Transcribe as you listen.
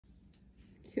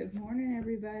Good morning,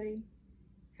 everybody.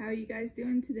 How are you guys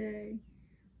doing today?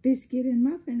 Biscuit and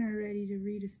Muffin are ready to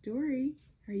read a story.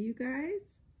 Are you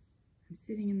guys? I'm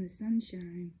sitting in the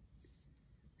sunshine.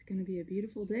 It's going to be a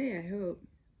beautiful day, I hope.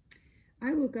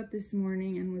 I woke up this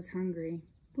morning and was hungry.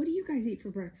 What do you guys eat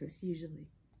for breakfast usually?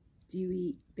 Do you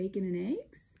eat bacon and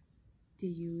eggs? Do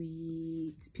you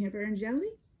eat peanut butter and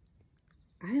jelly?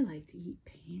 I like to eat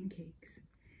pancakes.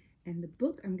 And the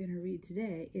book I'm going to read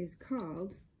today is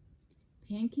called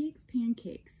Pancakes,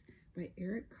 Pancakes by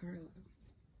Carle.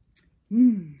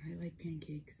 I like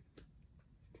pancakes.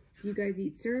 Do you guys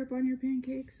eat syrup on your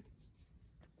pancakes?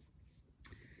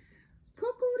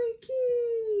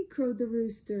 Kokoriki, crowed the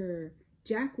rooster.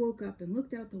 Jack woke up and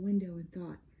looked out the window and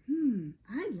thought,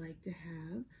 I'd like to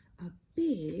have a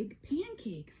big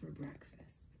pancake for breakfast.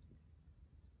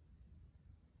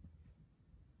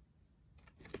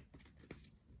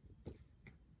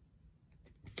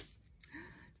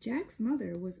 Jack's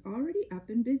mother was already up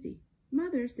and busy.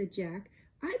 "Mother," said Jack,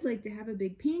 "I'd like to have a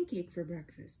big pancake for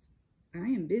breakfast." "I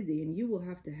am busy and you will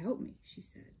have to help me," she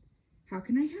said. "How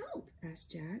can I help?"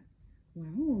 asked Jack.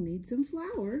 "Well, we'll need some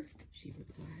flour," she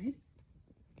replied.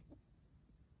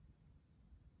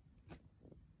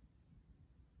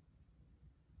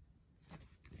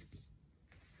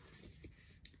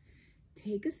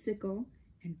 "Take a sickle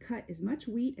and cut as much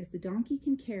wheat as the donkey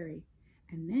can carry,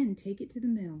 and then take it to the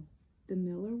mill. The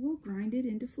miller will grind it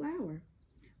into flour."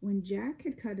 When Jack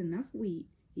had cut enough wheat,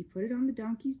 he put it on the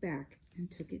donkey's back and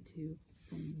took it to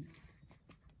the mill.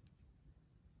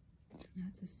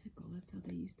 That's a sickle. That's how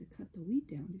they used to cut the wheat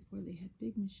down before they had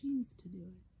big machines to do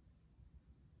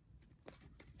it.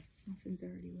 Muffin's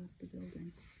already left the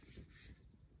building.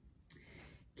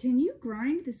 "Can you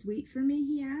grind this wheat for me?"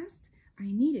 he asked.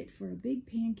 "I need it for a big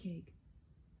pancake."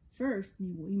 "First,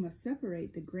 we must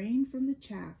separate the grain from the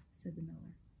chaff," said the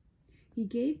miller. He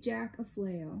gave Jack a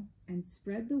flail and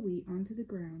spread the wheat onto the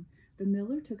ground. The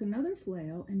miller took another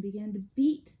flail and began to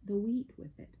beat the wheat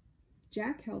with it.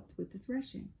 Jack helped with the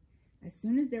threshing. As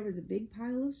soon as there was a big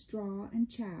pile of straw and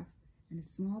chaff and a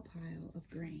small pile of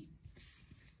grain.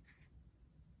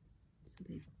 So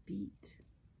they beat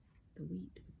the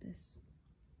wheat with this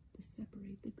to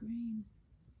separate the grain.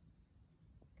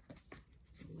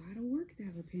 It's a lot of work to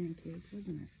have a pancake,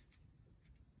 wasn't it?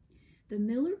 The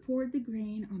miller poured the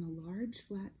grain on a large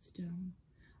flat stone.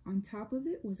 On top of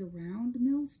it was a round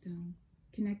millstone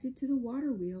connected to the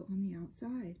water wheel on the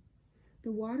outside.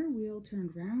 The water wheel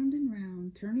turned round and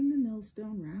round, turning the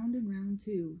millstone round and round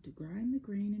too, to grind the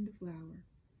grain into flour.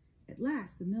 At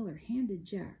last the miller handed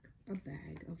Jack a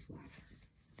bag of flour.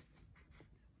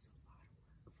 That was a lot of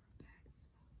work for a bag of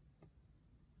flour.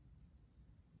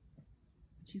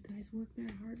 Would you guys work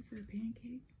that hard for a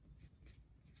pancake?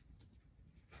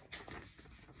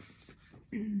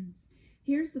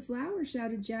 "Here's the flour,"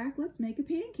 shouted Jack. "Let's make a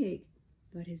pancake."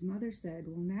 But his mother said,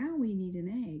 "Well, now we need an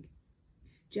egg."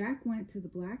 Jack went to the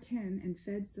black hen and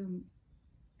fed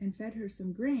her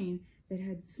some grain that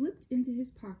had slipped into his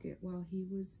pocket while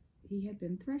he had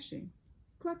been threshing.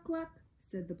 "Cluck, cluck,"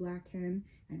 said the black hen,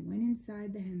 and went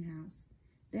inside the hen house.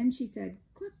 Then she said,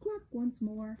 "Cluck, cluck," once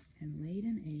more, and laid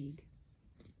an egg.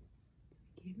 So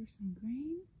he gave her some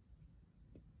grain,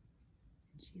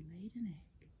 and she laid an egg.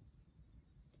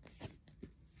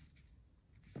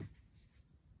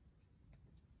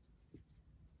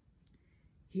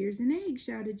 "Here's an egg,"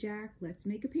 shouted Jack. "Let's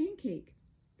make a pancake."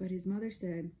 But his mother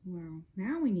said, "Well,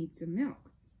 now we need some milk."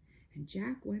 And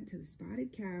Jack went to the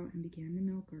spotted cow and began to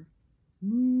milk her.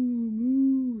 "Moo,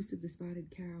 moo," said the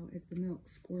spotted cow as the milk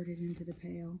squirted into the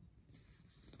pail.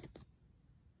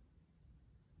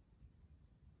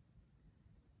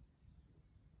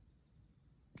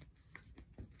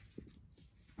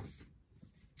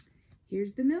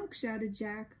 "Here's the milk," shouted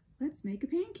Jack. "Let's make a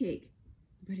pancake."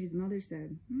 But his mother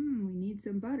said, "We need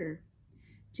some butter."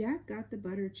 Jack got the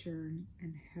butter churn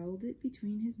and held it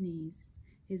between his knees.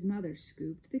 His mother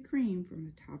scooped the cream from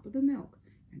the top of the milk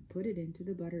and put it into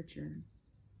the butter churn.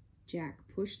 Jack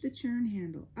pushed the churn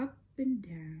handle up and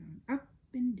down, up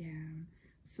and down.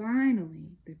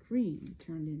 Finally, the cream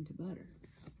turned into butter.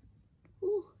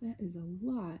 Oh, that is a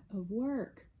lot of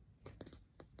work.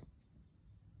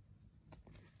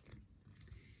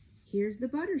 "Here's the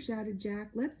butter," shouted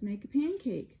Jack. "Let's make a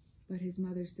pancake." But his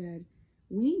mother said,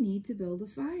 "We need to build a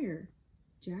fire."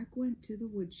 Jack went to the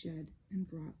woodshed and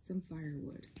brought some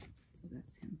firewood. So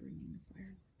that's him bringing the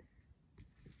firewood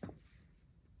there.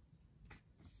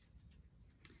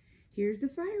 "Here's the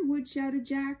firewood," shouted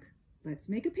Jack. "Let's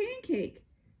make a pancake."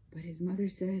 But his mother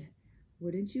said,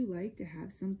 "Wouldn't you like to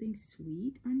have something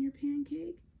sweet on your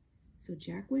pancake?" So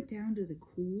Jack went down to the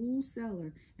cool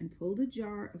cellar and pulled a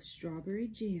jar of strawberry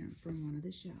jam from one of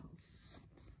the shelves.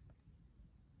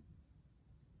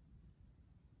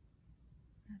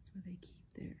 That's where they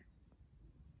keep their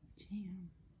jam.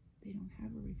 They don't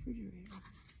have a refrigerator,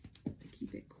 so they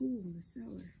keep it cool in the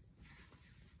cellar.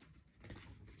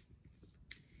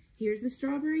 "Here's the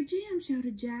strawberry jam,"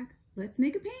 shouted Jack. "Let's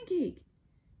make a pancake."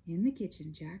 In the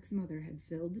kitchen, Jack's mother had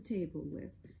filled the table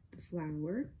with the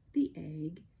flour, the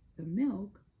egg, the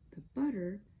milk, the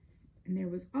butter, and there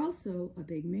was also a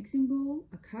big mixing bowl,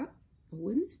 a cup, a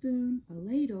wooden spoon, a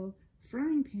ladle, a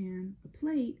frying pan, a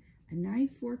plate, a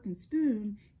knife, fork, and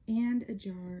spoon, and a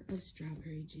jar of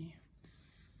strawberry jam.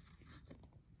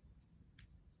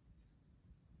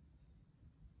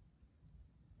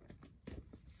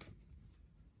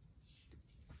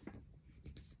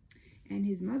 And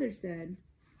his mother said,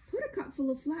 "Put a cupful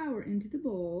of flour into the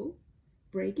bowl,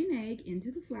 break an egg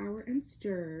into the flour and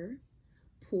stir,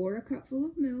 pour a cupful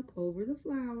of milk over the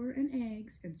flour and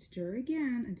eggs and stir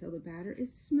again until the batter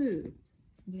is smooth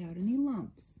without any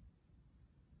lumps."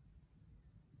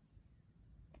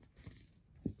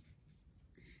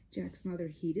 Jack's mother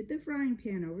heated the frying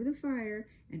pan over the fire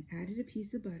and added a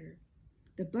piece of butter.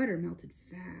 The butter melted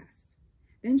fast.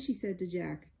 Then she said to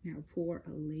Jack, "Now pour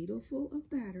a ladleful of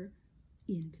batter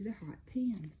into the hot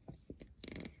pan."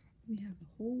 We have the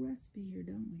whole recipe here,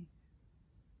 don't we?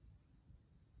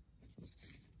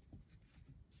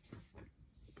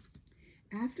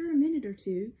 After a minute or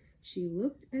two, she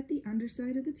looked at the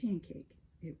underside of the pancake.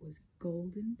 It was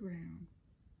golden brown.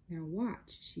 "Now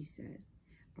watch," she said.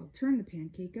 "I'll turn the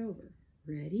pancake over.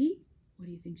 Ready?" What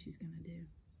do you think she's going to do?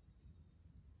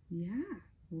 Yeah,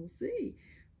 we'll see.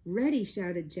 "Ready,"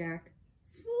 shouted Jack.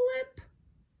 "Flip,"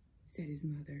 said his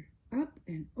mother. Up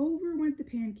and over went the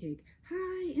pancake,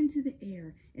 high into the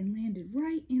air, and landed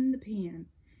right in the pan.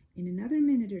 In another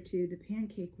minute or two, the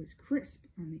pancake was crisp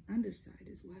on the underside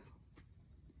as well.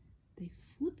 They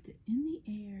flipped it in the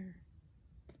air.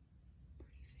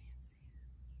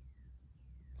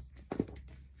 Pretty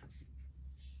fancy.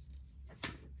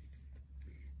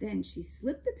 Then she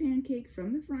slipped the pancake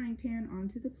from the frying pan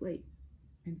onto the plate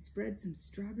and spread some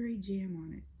strawberry jam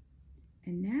on it.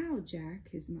 "And now, Jack,"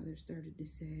 his mother started to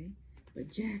say, but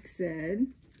Jack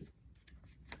said,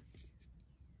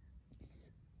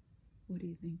 what do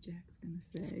you think Jack's going to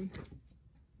say?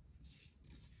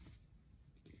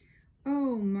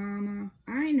 "Oh, Mama,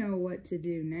 I know what to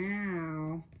do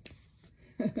now."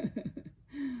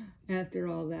 After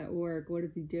all that work, what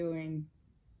is he doing?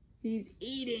 He's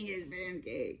eating his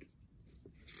pancake.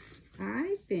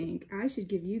 I think I should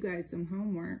give you guys some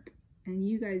homework, and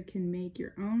you guys can make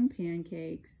your own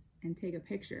pancakes and take a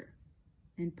picture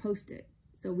and post it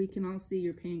so we can all see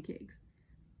your pancakes.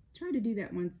 Try to do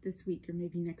that once this week or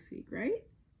maybe next week, right?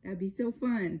 That'd be so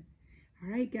fun. All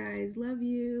right, guys, love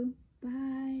you.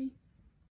 Bye.